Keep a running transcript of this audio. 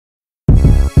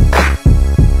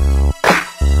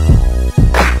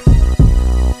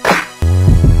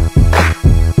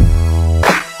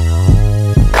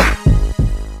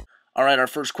our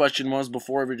first question was,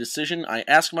 before every decision, I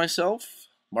ask myself.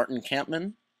 Martin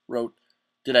Campman wrote,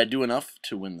 did I do enough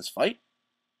to win this fight?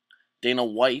 Dana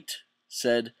White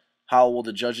said, how will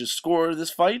the judges score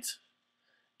this fight?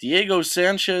 Diego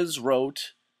Sanchez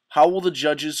wrote, how will the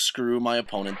judges screw my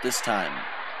opponent this time?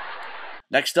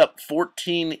 Next up,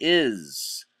 14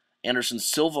 is Anderson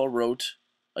Silva wrote,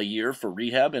 a year for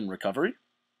rehab and recovery.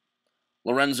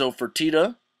 Lorenzo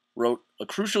Fertitta wrote, a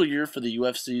crucial year for the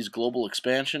UFC's global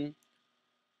expansion.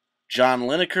 John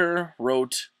Lineker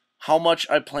wrote, how much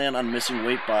I plan on missing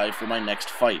weight by for my next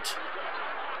fight.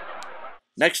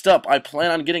 Next up, I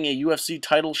plan on getting a UFC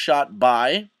title shot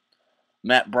by.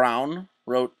 Matt Brown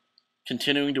wrote,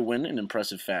 continuing to win in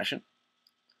impressive fashion.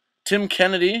 Tim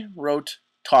Kennedy wrote,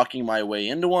 talking my way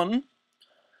into one.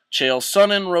 Chael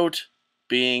Sonnen wrote,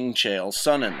 being Chael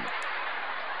Sonnen.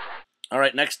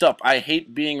 Alright, next up, I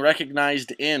hate being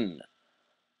recognized in.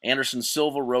 Anderson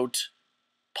Silva wrote,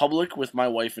 public with my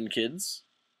wife and kids.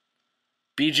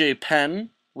 BJ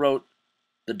Penn wrote,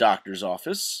 the doctor's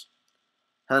office.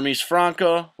 Hermes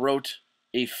Franca wrote,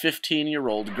 a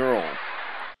 15-year-old girl.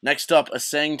 Next up, a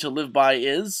saying to live by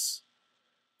is.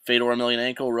 Fedor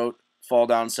Emelianenko wrote, fall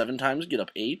down 7 times, get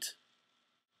up 8.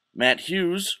 Matt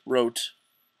Hughes wrote,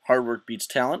 hard work beats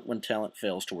talent when talent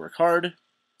fails to work hard.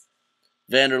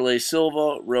 Vanderlei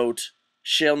Silva wrote,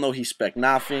 shall know he spec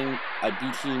nothing. I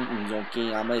beat him in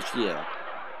Zonking on my field.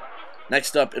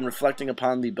 Next up, in reflecting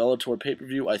upon the Bellator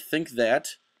pay-per-view, I think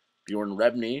that Bjorn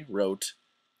Rebney wrote,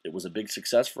 it was a big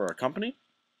success for our company.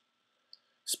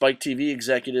 Spike TV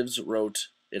executives wrote,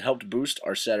 it helped boost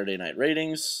our Saturday night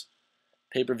ratings.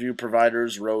 Pay-per-view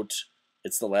providers wrote,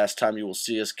 it's the last time you will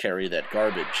see us carry that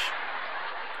garbage.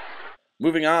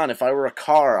 Moving on, if I were a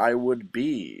car, I would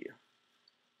be.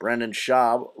 Brandon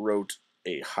Schaub wrote,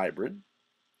 a hybrid.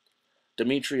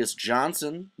 Demetrius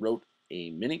Johnson wrote,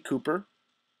 a Mini Cooper.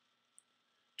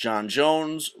 John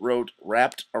Jones wrote,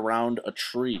 wrapped around a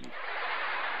tree.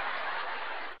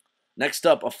 Next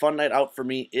up, a fun night out for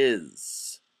me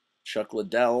is. Chuck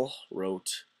Liddell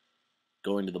wrote,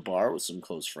 going to the bar with some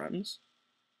close friends.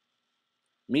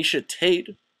 Misha Tate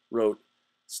wrote,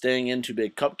 staying in to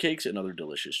bake cupcakes and other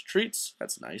delicious treats.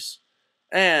 That's nice.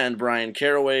 And Brian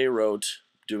Caraway wrote,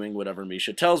 doing whatever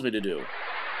Misha tells me to do.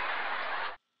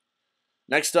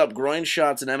 Next up, groin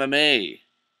shots in MMA.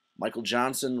 Michael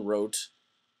Johnson wrote,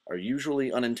 are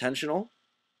usually unintentional.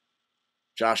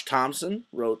 Josh Thompson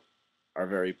wrote, are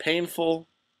very painful.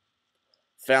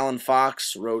 Fallon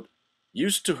Fox wrote,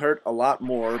 used to hurt a lot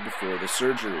more before the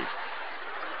surgery.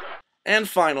 And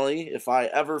finally, if I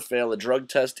ever fail a drug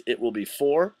test, it will be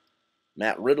 4.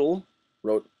 Matt Riddle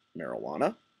wrote,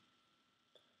 marijuana.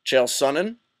 Chael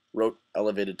Sonnen wrote,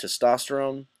 elevated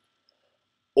testosterone.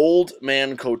 Old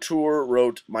Man Couture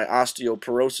wrote, my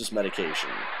osteoporosis medication.